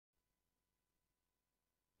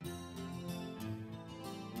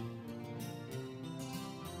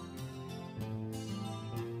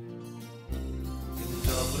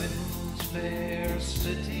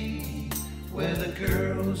city where the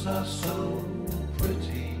girls are so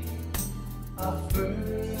pretty. I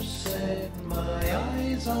first set my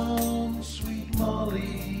eyes on sweet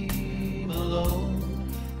Molly Malone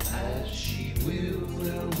as she wheeled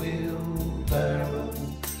her wheelbarrow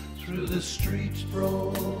through the streets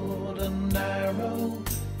broad and narrow,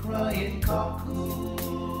 crying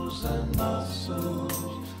cockles and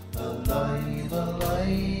mussels, alive,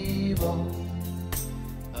 alive, oh,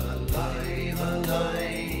 alive,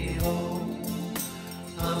 alive, oh,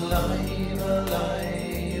 alive,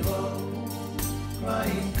 alive, oh,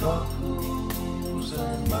 crying cockles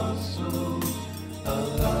and mussels,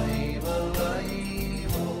 alive,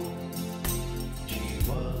 alive, oh. She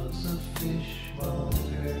was a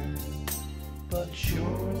fishmonger, but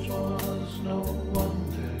George was no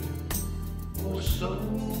wonder, for so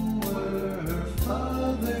were her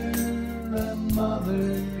father and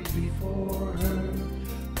mother before her,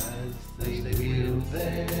 as they wheeled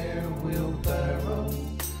their wheelbarrow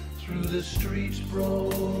through the streets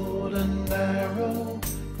broad and narrow,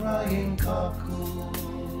 crying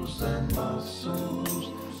cockles and mussels,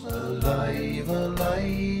 alive,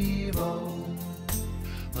 alive, oh,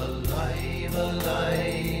 alive,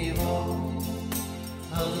 alive, oh,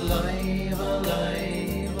 alive,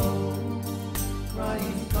 alive, oh,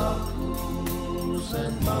 crying cockles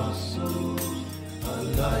and mussels,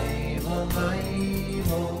 alive,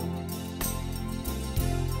 alive, oh.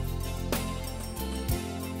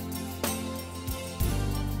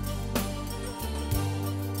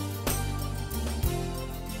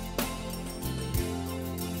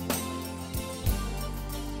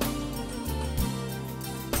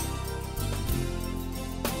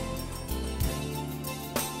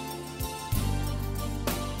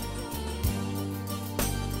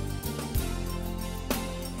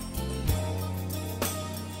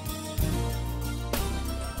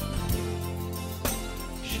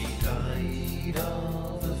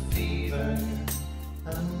 Of a fever,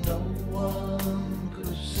 and no one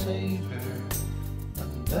could save her,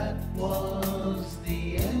 and that was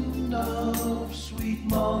the end of sweet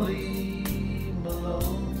Molly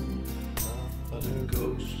Malone. But her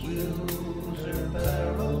ghost will